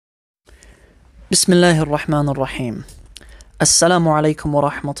Bismillahir Rahmanir Rahim. Assalamu alaikum wa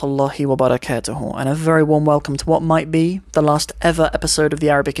rahmatullahi wa barakatuhu, and a very warm welcome to what might be the last ever episode of the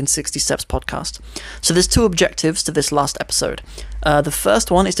Arabic in 60 Steps podcast. So there's two objectives to this last episode. The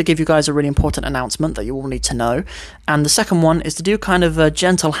first one is to give you guys a really important announcement that you all need to know, and the second one is to do kind of a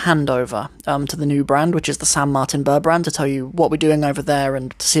gentle handover to the new brand, which is the Sam Martin Burr brand, to tell you what we're doing over there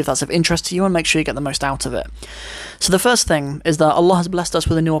and to see if that's of interest to you and make sure you get the most out of it. So the first thing is that Allah has blessed us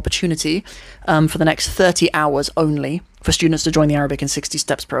with a new opportunity for the next 30 hours only for students to join the Arabic in 60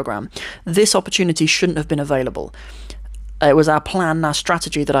 Steps program. This opportunity shouldn't have been available. It was our plan, our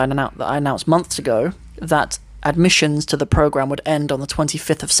strategy that I announced months ago, that admissions to the program would end on the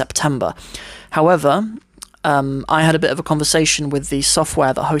 25th of September. However, I had a bit of a conversation with the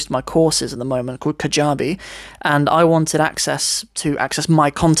software that hosts my courses at the moment, called Kajabi, and I wanted access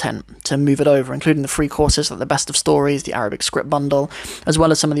my content to move it over, including the free courses like the Best of Stories, the Arabic Script Bundle, as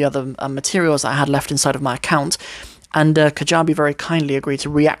well as some of the other materials that I had left inside of my account. And Kajabi very kindly agreed to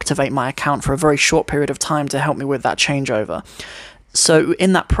reactivate my account for a very short period of time to help me with that changeover. So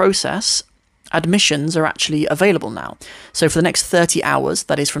in that process, admissions are actually available now. So for the next 30 hours,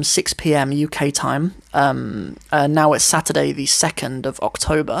 that is from 6 p.m. UK time, now it's Saturday the 2nd of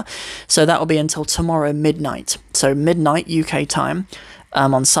October, so that will be until tomorrow midnight. So midnight UK time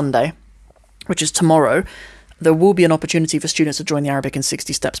on Sunday, which is tomorrow, there will be an opportunity for students to join the Arabic in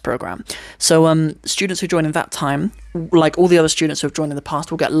 60 Steps program. So students who join in that time, like all the other students who have joined in the past,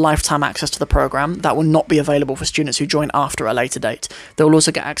 will get lifetime access to the program. That will not be available for students who join after a later date. They will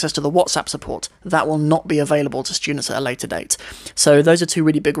also get access to the WhatsApp support. That will not be available to students at a later date. So those are two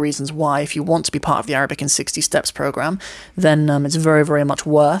really big reasons why, if you want to be part of the Arabic in 60 Steps program, then it's very, very much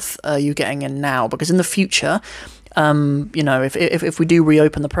worth you getting in now, because in the future, if we do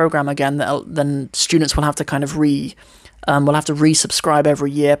reopen the program again, then students will have to kind of resubscribe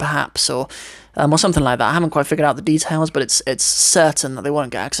every year, perhaps, or something like that. I haven't quite figured out the details, but it's certain that they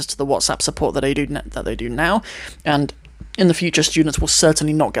won't get access to the WhatsApp support that they do now, and in the future, students will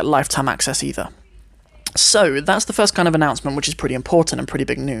certainly not get lifetime access either. So that's the first kind of announcement, which is pretty important and pretty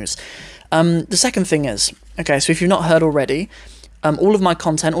big news. The second thing is, okay, so if you've not heard already, all of my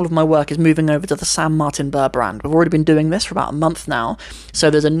content, all of my work is moving over to the Sam Martin Burr brand. We've already been doing this for about a month now. So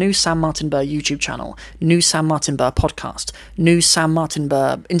there's a new Sam Martin Burr YouTube channel, new Sam Martin Burr podcast, new Sam Martin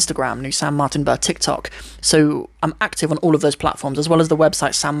Burr Instagram, new Sam Martin Burr TikTok. So I'm active on all of those platforms, as well as the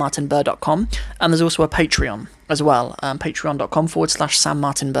website sammartinburr.com. And there's also a Patreon as well, patreon.com/Sam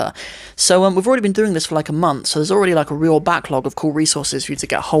Martin Burr. So we've already been doing this for like a month, so there's already like a real backlog of cool resources for you to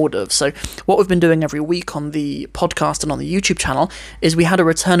get hold of. So what we've been doing every week on the podcast and on the YouTube channel is we had a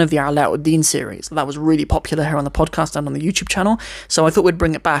return of the Alauddin series. That was really popular here on the podcast and on the YouTube channel, so I thought we'd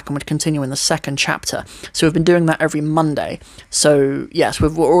bring it back and we'd continue in the second chapter. So we've been doing that every Monday. So yes,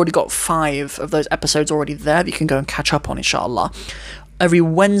 we've already got 5 of those episodes already there that you can go and catch up on, inshallah. Every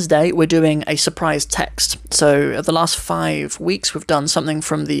Wednesday, we're doing a surprise text. So the last 5 weeks, we've done something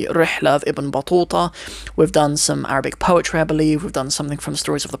from the Rihla of Ibn Battuta. We've done some Arabic poetry, I believe. We've done something from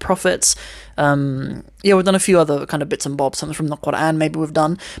Stories of the Prophets. We've done a few other kind of bits and bobs, something from the Quran maybe we've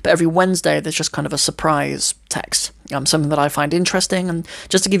done. But every Wednesday, there's just kind of a surprise text, something that I find interesting, and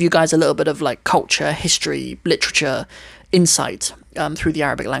just to give you guys a little bit of like culture, history, literature, insight through the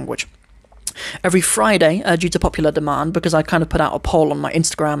Arabic language. Every Friday, due to popular demand, because I kind of put out a poll on my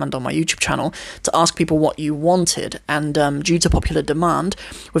Instagram and on my YouTube channel to ask people what you wanted, and due to popular demand,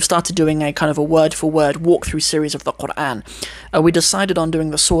 we've started doing a kind of a word-for-word walkthrough series of the Quran. We decided on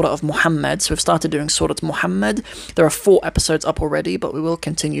doing the Surah of Muhammad, so we've started doing Surah Muhammad. There are 4 episodes up already, but we will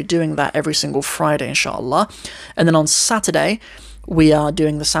continue doing that every single Friday, inshallah. And then on Saturday, we are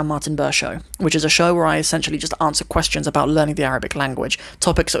doing the Sam Martin Burr Show, which is a show where I essentially just answer questions about learning the Arabic language.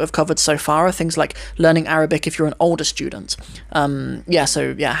 Topics that we've covered so far are things like learning Arabic if you're an older student. How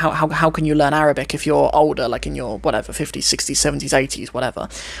can you learn Arabic if you're older, like in your, 50s, 60s, 70s, 80s, whatever.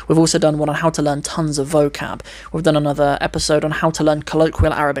 We've also done one on how to learn tons of vocab. We've done another episode on how to learn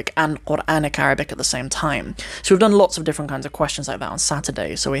colloquial Arabic and Quranic Arabic at the same time. So we've done lots of different kinds of questions like that on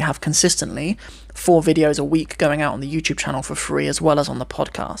Saturday. So we have consistently 4 videos a week going out on the YouTube channel for free, as well as on the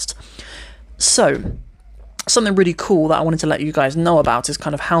podcast. So something really cool that I wanted to let you guys know about is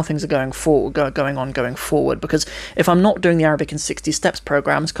kind of how things are going forward, because if I'm not doing the Arabic in 60 Steps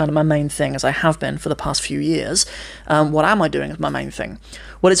program, it's kind of my main thing, as I have been for the past few years. What am I doing as my main thing?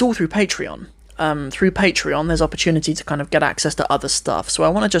 Well, it's all through Patreon. Through Patreon, there's opportunity to kind of get access to other stuff. So I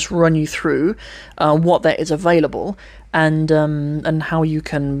want to just run you through what there is available, and how you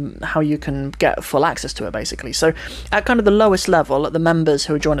can get full access to it, basically. So at kind of the lowest level, at the members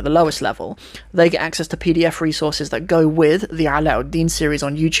who join at the lowest level, they get access to PDF resources that go with the Alauddin series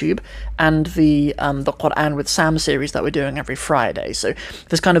on YouTube and the Quran with Sam series that we're doing every Friday. So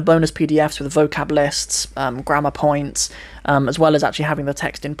there's kind of bonus PDFs with vocab lists, grammar points, as well as actually having the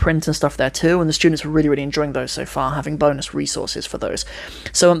text in print and stuff there too, and the students are really enjoying those so far, having bonus resources for those.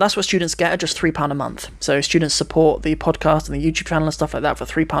 So that's what students get at just £3 a month. So students support the podcast and the YouTube channel and stuff like that for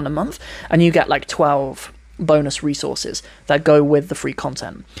 £3 a month, and you get like 12 bonus resources that go with the free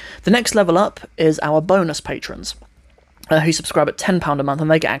content. The next level up is our bonus patrons, who subscribe at £10 a month, and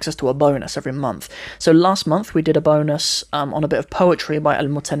they get access to a bonus every month. So last month we did a bonus on a bit of poetry by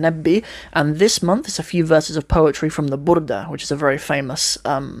Al-Mutanabbi, and this month it's a few verses of poetry from the Burda, which is a very famous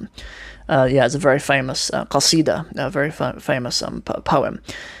it's a very famous qasida, a very famous poem.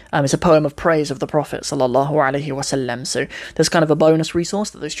 It's a poem of praise of the Prophet sallallahu alaihi wasallam. So there's kind of a bonus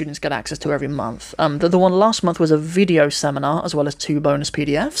resource that those students get access to every month. The one last month was a video seminar as well as 2 bonus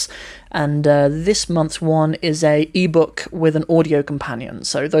PDFs, and this month's one is a ebook with an audio companion.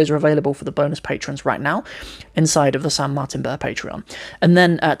 So those are available for the bonus patrons right now inside of the Sam Martin Burr Patreon. And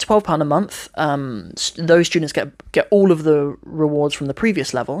then at £12 a month, those students get all of the rewards from the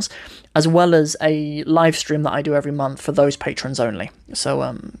previous levels, as well as a live stream that I do every month for those patrons only. So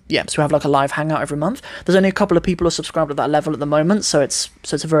so we have like a live hangout every month. There's only a couple of people who are subscribed at that level at the moment, so it's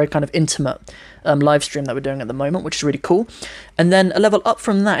a very kind of intimate live stream that we're doing at the moment, which is really cool. And then a level up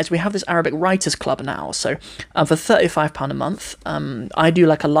from that is we have this Arabic Writers Club now. So for £35 a month, I do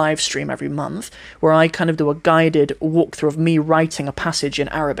like a live stream every month where I kind of do a guided walkthrough of me writing a passage in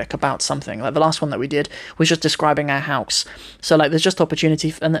Arabic about something. Like the last one that we did was just describing our house. So like there's just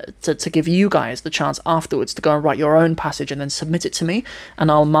opportunity to give you guys the chance afterwards to go and write your own passage and then submit it to me,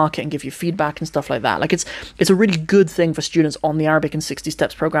 and I'll mark it and give you feedback and stuff like that. Like it's a really good thing for students on the Arabic in 60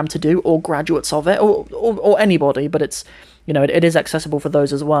 Steps program to do, or graduates of it, or anybody, but it's, you know, it is accessible for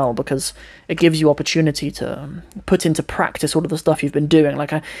those as well, because it gives you opportunity to put into practice all of the stuff you've been doing.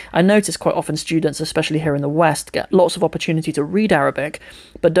 Like I notice quite often students, especially here in the West, get lots of opportunity to read Arabic,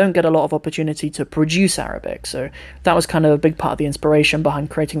 but don't get a lot of opportunity to produce Arabic. So that was kind of a big part of the inspiration behind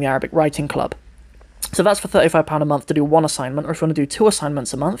creating the Arabic Writing Club. So that's for £35 a month to do one assignment, or if you want to do 2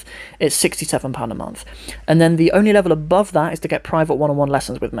 assignments a month, it's £67 a month. And then the only level above that is to get private one-on-one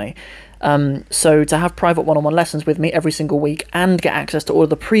lessons with me. So to have private one-on-one lessons with me every single week and get access to all of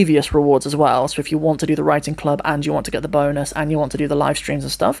the previous rewards as well. So if you want to do the writing club and you want to get the bonus and you want to do the live streams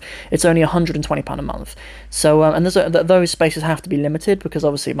and stuff, it's only £120 a month. So and those spaces have to be limited because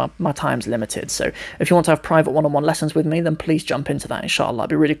obviously my time's limited. So if you want to have private one-on-one lessons with me, then please jump into that, inshallah. It'd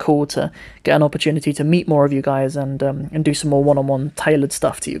be really cool to get an opportunity to meet more of you guys and do some more one-on-one tailored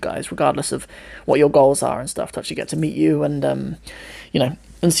stuff to you guys, regardless of what your goals are and stuff, to actually get to meet you and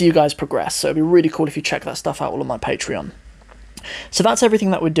and see you guys progress. So it'd be really cool if you check that stuff out all on my Patreon. So that's everything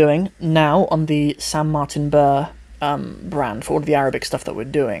that we're doing now on the Sam Martin Burr brand for all of the Arabic stuff that we're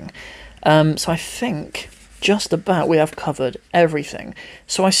doing. So I think just about we have covered everything.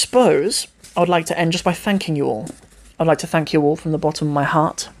 So I suppose I would like to end just by thanking you all. I'd like to thank you all from the bottom of my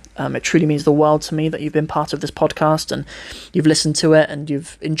heart. It truly means the world to me that you've been part of this podcast and you've listened to it and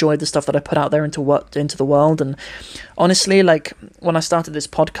you've enjoyed the stuff that I put out there into the world. And honestly, like when I started this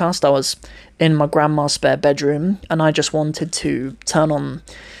podcast, I was in my grandma's spare bedroom and I just wanted to turn on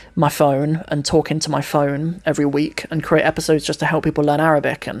my phone and talk into my phone every week and create episodes just to help people learn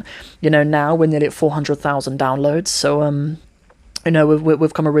Arabic. And now we're nearly at 400,000 downloads. So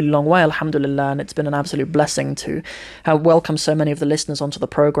we've come a really long way, alhamdulillah, and it's been an absolute blessing to welcome so many of the listeners onto the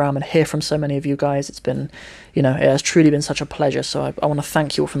program and hear from so many of you guys. It's been, it has truly been such a pleasure. So I want to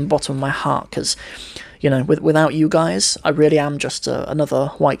thank you all from the bottom of my heart, because, without you guys, I really am just another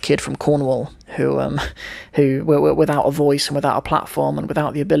white kid from Cornwall who without a voice and without a platform and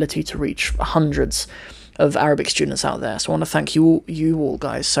without the ability to reach hundreds of Arabic students out there. So I want to thank you all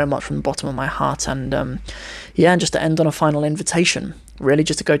guys so much from the bottom of my heart. And and just to end on a final invitation, really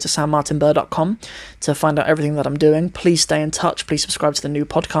just to go to sammartinburr.com to find out everything that I'm doing. Please stay in touch. Please subscribe to the new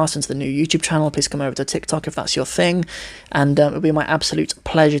podcast and to the new YouTube channel. Please come over to TikTok if that's your thing. And it'll be my absolute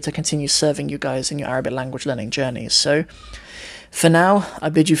pleasure to continue serving you guys in your Arabic language learning journeys. So for now, I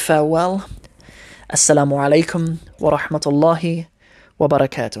bid you farewell. Assalamu alaikum wa rahmatullahi wa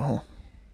barakatuhu.